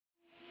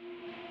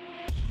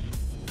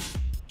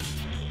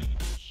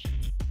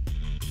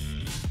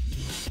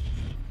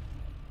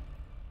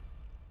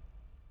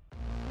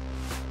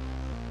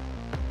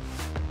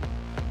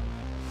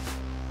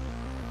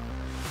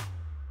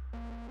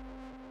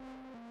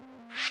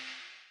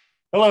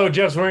Hello,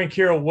 Jeff Zwerink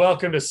here.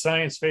 Welcome to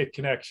Science Faith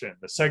Connection,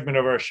 the segment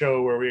of our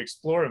show where we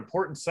explore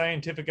important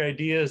scientific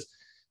ideas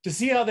to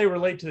see how they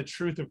relate to the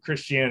truth of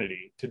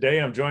Christianity. Today,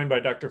 I'm joined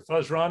by Dr.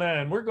 Fazale Rana,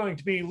 and we're going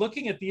to be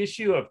looking at the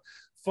issue of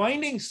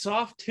finding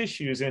soft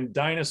tissues in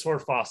dinosaur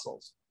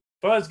fossils.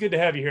 Fuzz, good to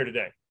have you here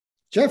today.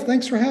 Jeff,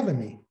 thanks for having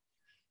me.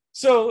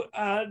 So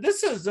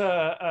this is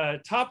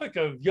a topic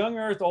of young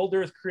Earth, old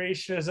Earth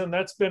creationism.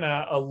 That's been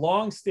a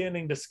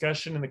long-standing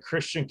discussion in the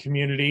Christian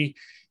community.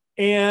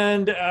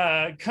 And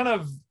kind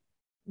of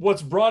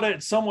what's brought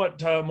it somewhat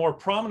to more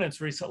prominence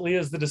recently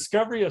is the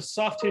discovery of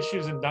soft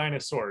tissues in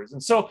dinosaurs.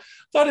 And so I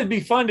thought it'd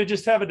be fun to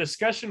just have a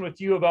discussion with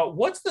you about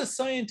what's the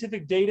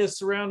scientific data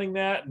surrounding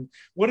that and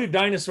what do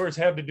dinosaurs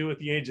have to do with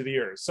the age of the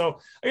Earth. So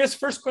I guess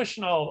first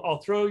question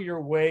I'll throw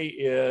your way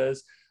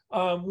is,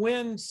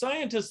 when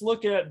scientists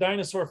look at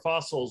dinosaur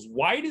fossils,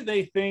 why do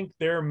they think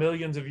they're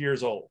millions of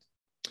years old?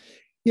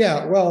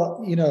 Yeah,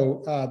 well,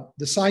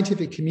 the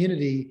scientific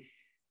community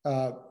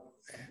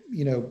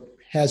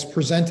has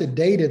presented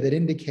data that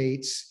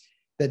indicates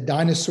that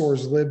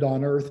dinosaurs lived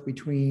on Earth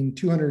between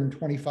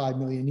 225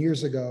 million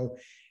years ago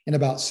and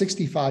about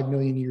 65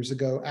 million years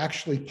ago,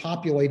 actually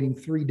populating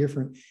three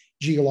different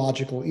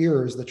geological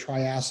eras, the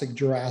Triassic,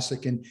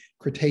 Jurassic, and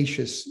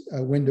Cretaceous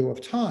window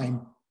of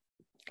time.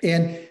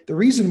 And the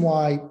reason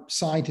why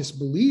scientists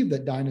believe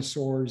that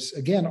dinosaurs,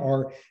 again,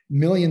 are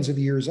millions of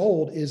years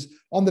old is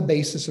on the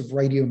basis of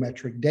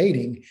radiometric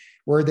dating,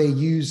 where they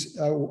use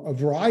a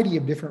variety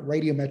of different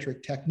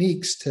radiometric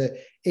techniques to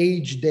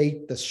age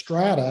date the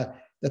strata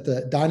that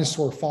the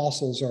dinosaur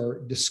fossils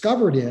are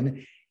discovered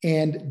in.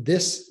 And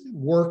this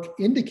work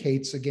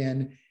indicates,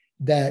 again,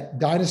 that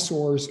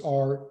dinosaurs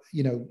are,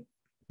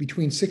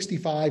 between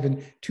 65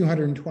 and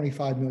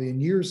 225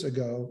 million years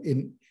ago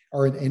in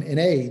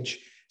age.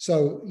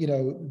 So,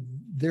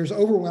 there's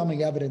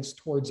overwhelming evidence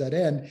towards that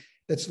end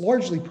that's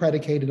largely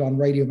predicated on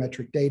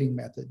radiometric dating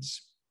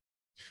methods.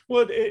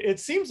 Well, it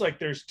seems like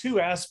there's two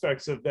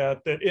aspects of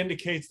that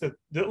indicates that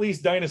at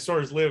least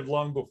dinosaurs lived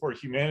long before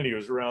humanity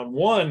was around.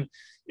 One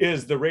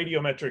is the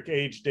radiometric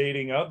age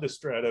dating of the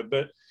strata,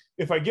 but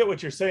if I get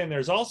what you're saying,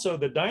 there's also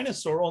the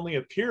dinosaur only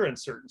appear in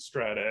certain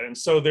strata. And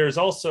so there's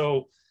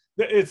also,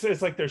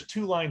 it's like there's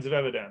two lines of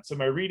evidence.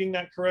 Am I reading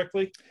that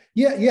correctly?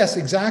 Yeah, yes,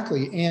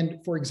 exactly.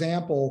 And for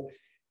example,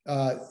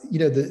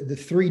 the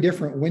three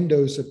different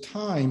windows of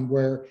time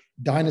where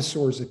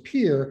dinosaurs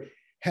appear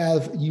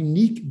have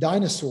unique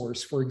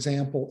dinosaurs, for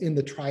example, in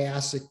the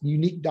Triassic,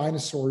 unique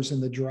dinosaurs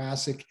in the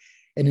Jurassic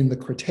and in the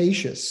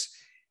Cretaceous.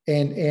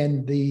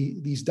 And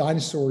these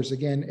dinosaurs,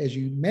 again, as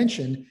you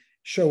mentioned,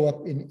 show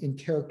up in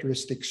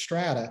characteristic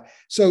strata.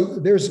 So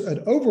there's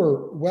an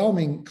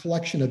overwhelming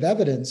collection of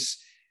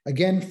evidence,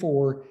 again,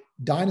 for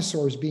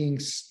dinosaurs being,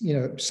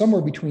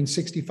 somewhere between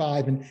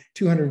 65 and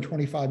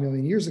 225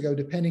 million years ago,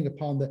 depending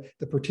upon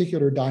the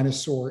particular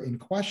dinosaur in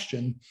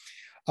question.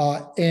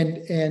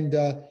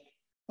 The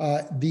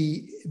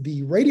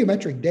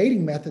radiometric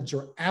dating methods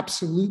are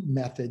absolute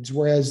methods,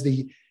 whereas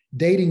the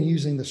dating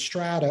using the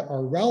strata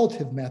are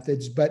relative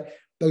methods, but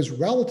those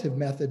relative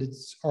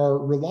methods are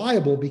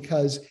reliable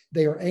because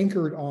they are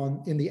anchored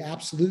in the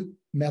absolute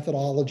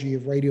methodology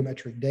of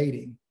radiometric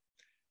dating.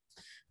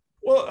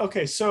 Well,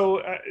 okay,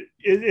 so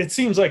it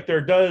seems like there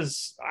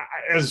does,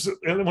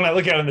 when I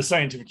look at it in the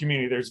scientific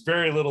community, there's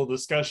very little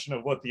discussion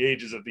of what the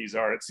ages of these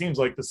are. It seems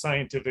like the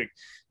scientific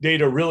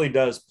data really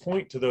does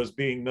point to those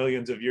being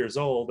millions of years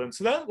old. And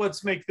so that's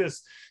what's make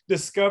this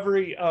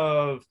discovery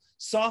of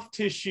soft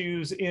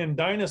tissues in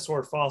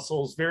dinosaur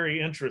fossils very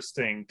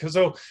interesting. Because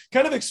so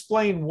kind of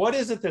explain, what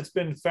is it that's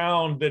been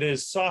found that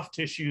is soft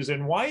tissues,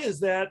 and why is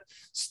that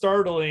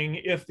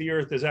startling if the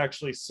Earth is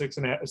actually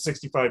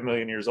 65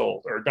 million years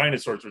old, or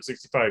dinosaurs were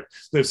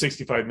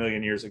 65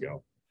 million years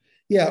ago?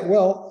 Yeah,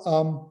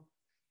 well,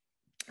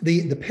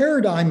 the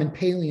paradigm in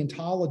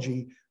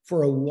paleontology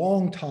for a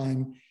long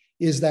time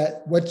is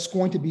that what's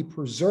going to be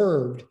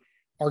preserved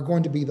are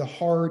going to be the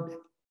hard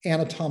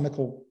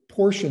anatomical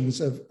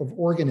portions of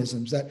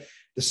organisms, that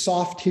the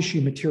soft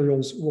tissue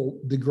materials will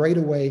degrade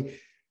away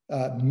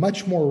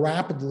much more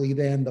rapidly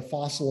than the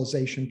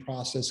fossilization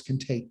process can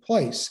take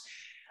place.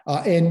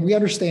 And we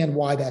understand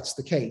why that's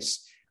the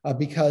case,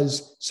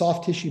 because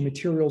soft tissue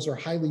materials are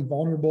highly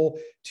vulnerable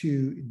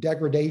to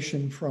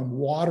degradation from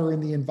water in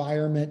the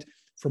environment,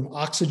 from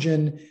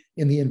oxygen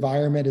in the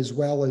environment, as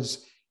well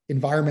as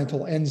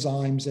environmental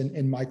enzymes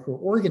and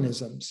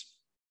microorganisms.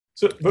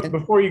 So, but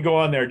before you go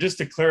on there, just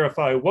to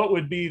clarify, what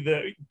would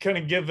be kind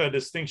of give a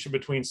distinction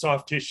between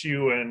soft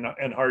tissue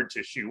and hard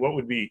tissue? What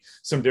would be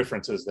some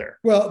differences there?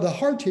 Well, the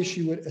hard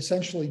tissue would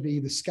essentially be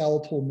the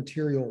skeletal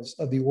materials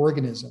of the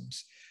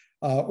organisms,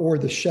 or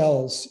the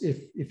shells,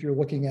 if you're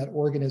looking at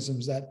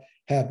organisms that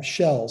have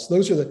shells.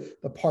 Those are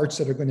the parts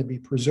that are going to be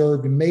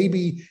preserved, and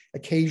maybe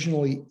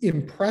occasionally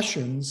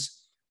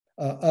impressions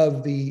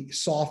of the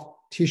soft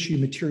tissue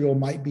material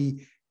might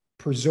be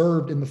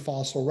preserved in the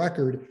fossil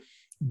record.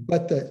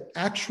 But the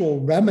actual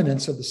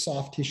remnants of the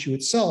soft tissue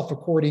itself,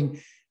 according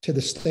to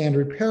the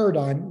standard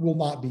paradigm, will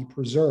not be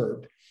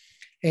preserved.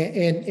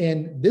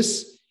 And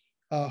this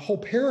whole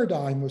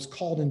paradigm was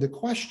called into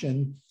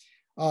question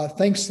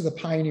thanks to the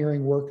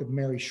pioneering work of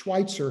Mary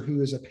Schweitzer,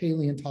 who is a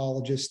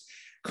paleontologist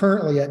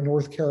currently at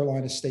North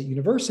Carolina State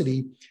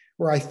University,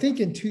 where I think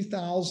in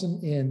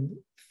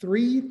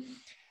 2003,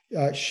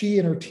 she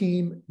and her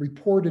team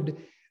reported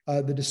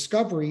the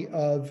discovery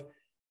of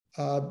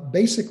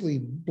basically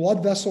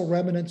blood vessel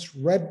remnants,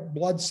 red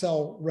blood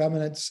cell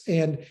remnants,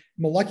 and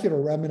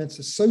molecular remnants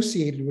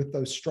associated with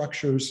those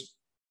structures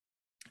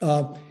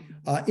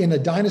in a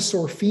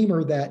dinosaur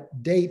femur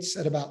that dates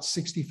at about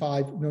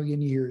 65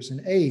 million years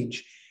in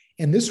age.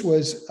 And this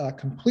was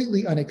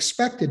completely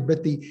unexpected,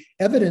 but the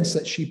evidence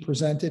that she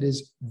presented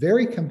is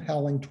very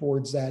compelling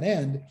towards that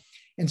end.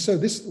 And so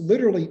this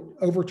literally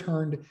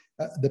overturned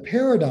the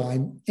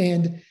paradigm.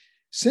 And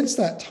since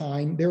that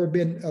time, there have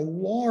been a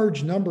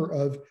large number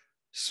of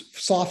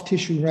soft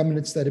tissue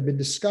remnants that have been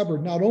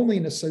discovered, not only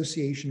in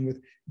association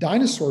with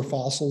dinosaur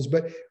fossils,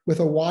 but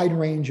with a wide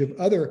range of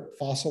other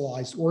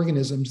fossilized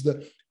organisms.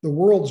 The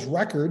world's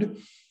record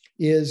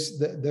is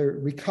the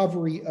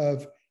recovery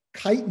of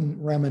chitin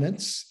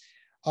remnants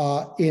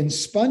in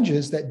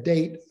sponges that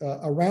date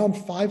around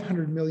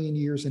 500 million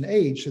years in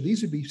age. So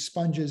these would be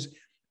sponges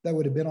that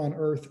would have been on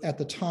Earth at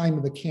the time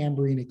of the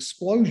Cambrian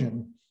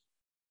explosion.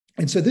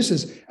 And so this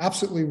is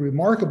absolutely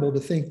remarkable to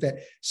think that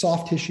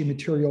soft tissue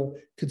material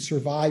could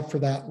survive for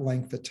that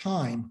length of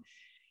time.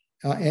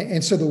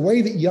 And so the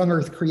way that young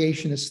Earth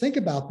creationists think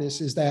about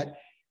this is that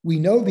we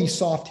know these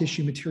soft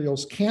tissue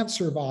materials can't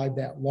survive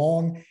that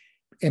long.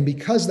 And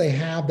because they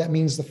have, that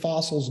means the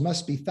fossils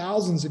must be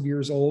thousands of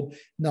years old,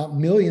 not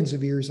millions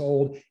of years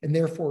old. And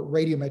therefore,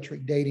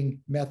 radiometric dating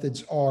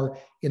methods are,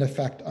 in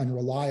effect,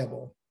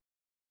 unreliable.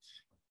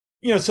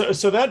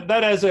 So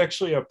that is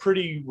actually a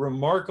pretty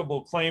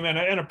remarkable claim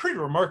and a pretty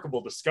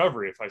remarkable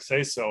discovery, if I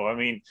say so. I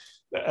mean,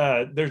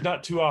 there's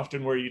not too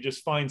often where you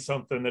just find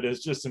something that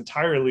is just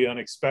entirely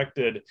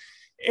unexpected.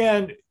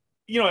 And,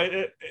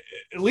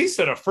 at least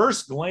at a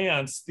first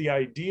glance, the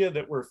idea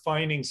that we're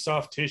finding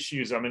soft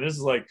tissues, I mean, this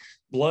is like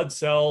blood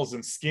cells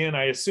and skin.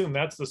 I assume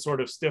that's the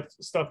sort of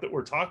stuff that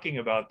we're talking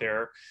about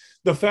there.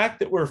 The fact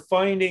that we're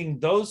finding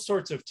those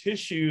sorts of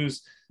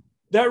tissues,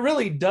 that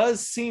really does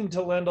seem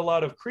to lend a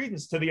lot of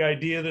credence to the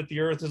idea that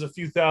the Earth is a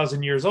few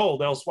thousand years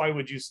old, else why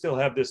would you still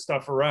have this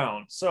stuff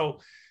around?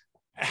 So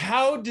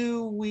how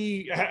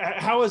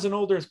as an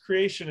old Earth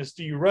creationist,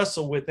 do you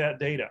wrestle with that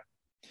data?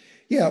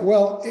 Yeah,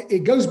 well,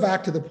 it goes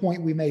back to the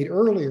point we made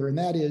earlier, and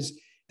that is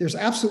there's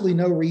absolutely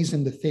no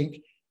reason to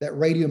think that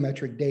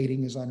radiometric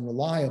dating is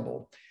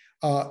unreliable.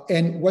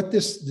 And what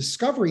this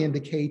discovery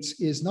indicates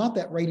is not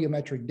that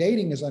radiometric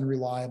dating is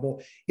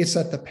unreliable, it's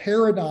that the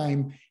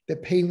paradigm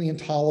that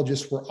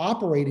paleontologists were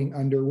operating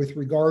under with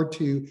regard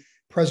to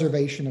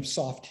preservation of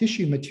soft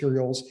tissue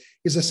materials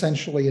is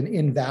essentially an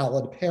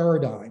invalid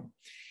paradigm.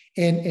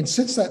 And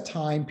since that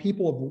time,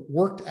 people have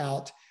worked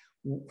out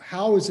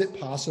how is it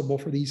possible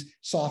for these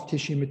soft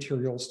tissue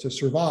materials to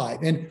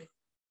survive. And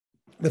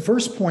the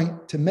first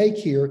point to make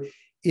here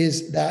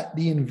is that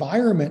the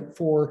environment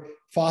for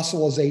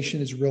fossilization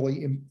is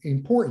really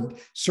important.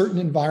 Certain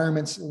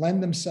environments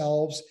lend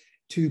themselves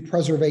to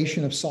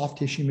preservation of soft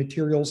tissue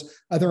materials,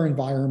 other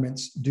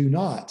environments do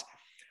not.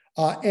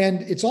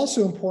 And it's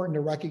also important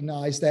to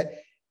recognize that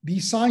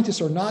these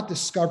scientists are not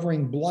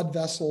discovering blood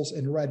vessels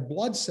and red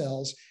blood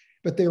cells,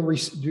 but they're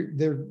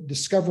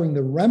discovering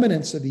the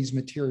remnants of these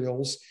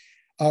materials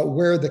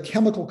where the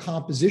chemical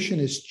composition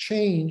is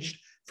changed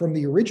from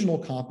the original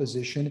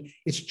composition.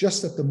 It's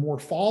just that the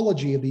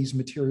morphology of these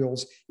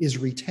materials is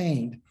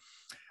retained.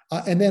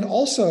 And then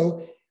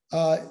also,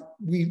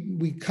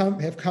 we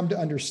have come to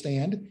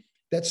understand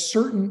that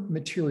certain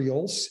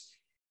materials,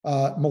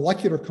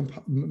 molecular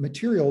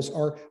materials,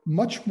 are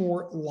much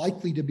more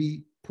likely to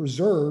be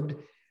preserved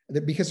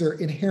because they're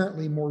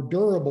inherently more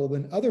durable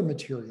than other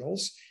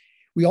materials.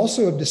 We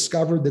also have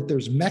discovered that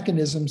there's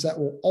mechanisms that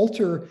will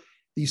alter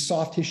these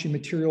soft tissue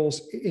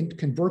materials and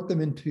convert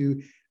them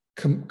into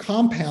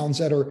compounds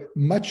that are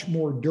much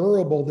more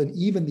durable than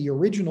even the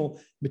original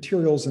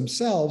materials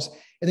themselves.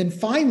 And then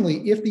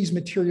finally, if these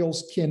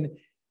materials can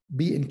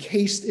be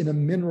encased in a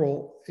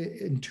mineral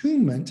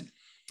entombment,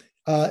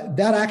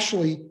 that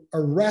actually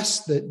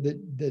arrests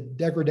the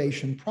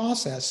degradation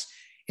process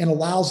and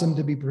allows them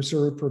to be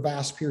preserved for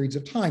vast periods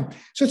of time.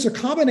 So it's a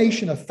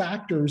combination of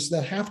factors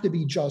that have to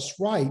be just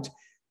right,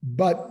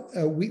 but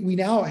we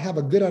now have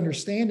a good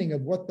understanding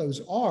of what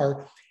those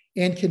are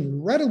and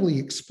can readily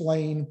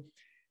explain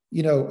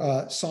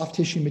soft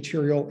tissue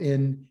material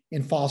in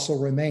fossil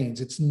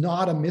remains. It's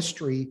not a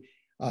mystery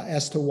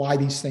as to why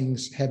these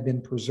things have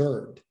been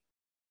preserved.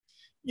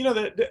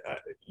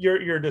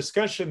 Your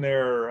discussion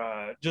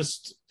there,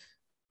 just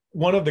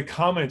one of the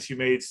comments you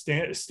made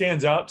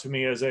stands out to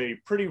me as a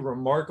pretty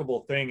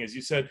remarkable thing. As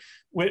you said,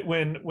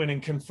 when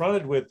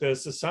confronted with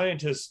this, the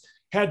scientists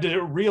had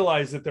to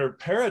realize that their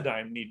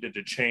paradigm needed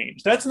to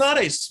change. That's not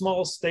a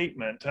small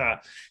statement,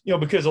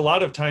 because a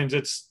lot of times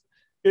it's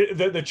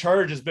the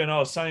charge has been,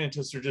 oh,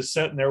 scientists are just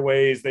set in their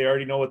ways. They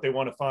already know what they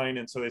want to find,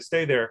 and so they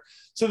stay there.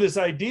 So this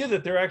idea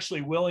that they're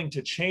actually willing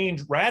to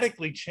change,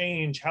 radically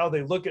change how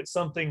they look at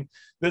something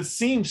that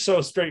seems so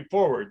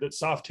straightforward, that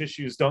soft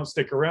tissues don't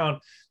stick around,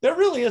 that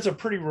really is a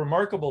pretty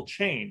remarkable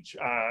change.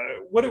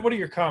 What are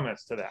your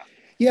comments to that?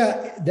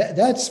 Yeah,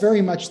 that's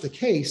very much the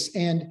case.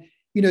 And,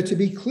 to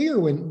be clear,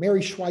 when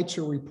Mary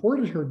Schweitzer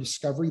reported her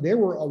discovery, there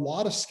were a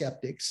lot of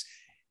skeptics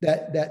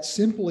that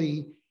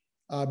simply,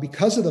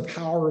 because of the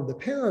power of the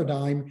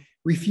paradigm,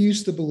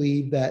 refused to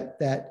believe that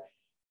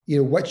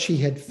what she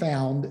had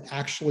found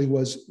actually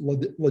was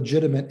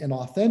legitimate and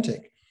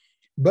authentic.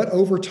 But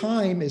over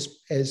time,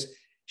 as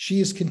she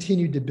has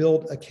continued to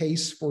build a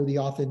case for the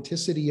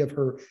authenticity of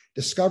her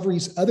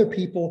discoveries, other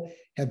people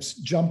have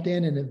jumped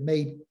in and have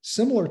made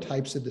similar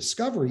types of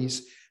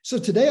discoveries. So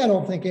today, I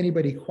don't think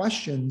anybody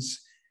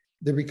questions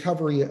the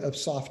recovery of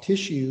soft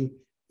tissue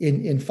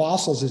in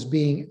fossils as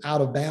being out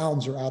of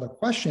bounds or out of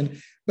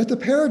question. But the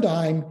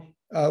paradigm,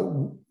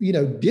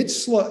 did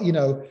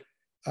slow,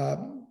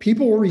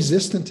 people were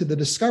resistant to the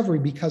discovery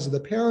because of the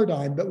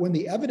paradigm. But when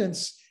the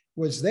evidence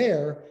was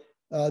there,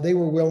 they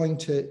were willing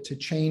to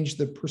change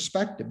the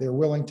perspective. They're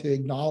willing to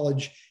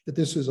acknowledge that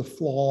this was a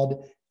flawed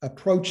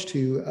approach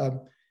to,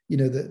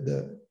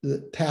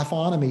 the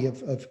taphonomy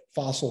of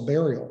fossil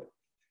burial.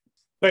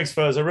 Thanks,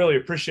 Fuzz. I really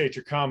appreciate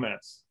your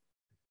comments.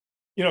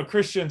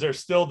 Christians are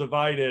still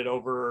divided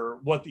over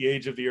what the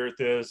age of the earth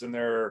is. And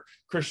there are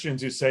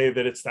Christians who say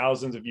that it's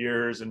thousands of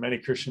years, and many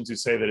Christians who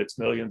say that it's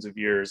millions of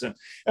years.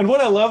 And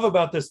what I love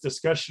about this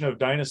discussion of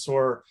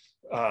dinosaur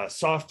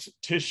soft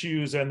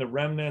tissues and the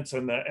remnants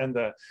and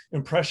the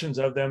impressions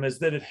of them is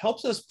that it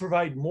helps us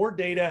provide more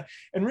data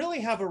and really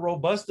have a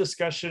robust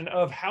discussion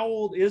of how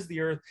old is the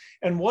earth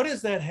and what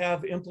does that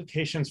have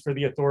implications for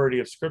the authority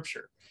of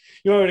Scripture.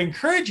 I would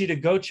encourage you to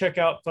go check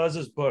out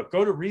Fuzz's book.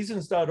 Go to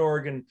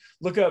reasons.org and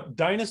look up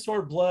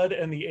Dinosaur Blood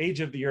and the Age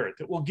of the Earth.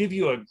 It will give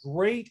you a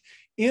great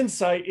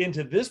insight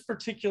into this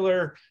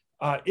particular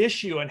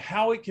issue and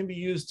how it can be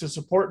used to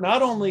support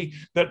not only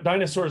that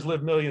dinosaurs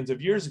lived millions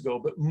of years ago,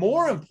 but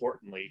more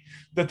importantly,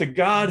 that the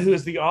God who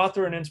is the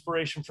author and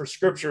inspiration for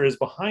Scripture is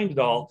behind it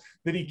all,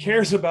 that he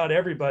cares about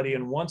everybody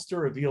and wants to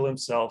reveal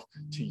himself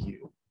to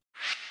you.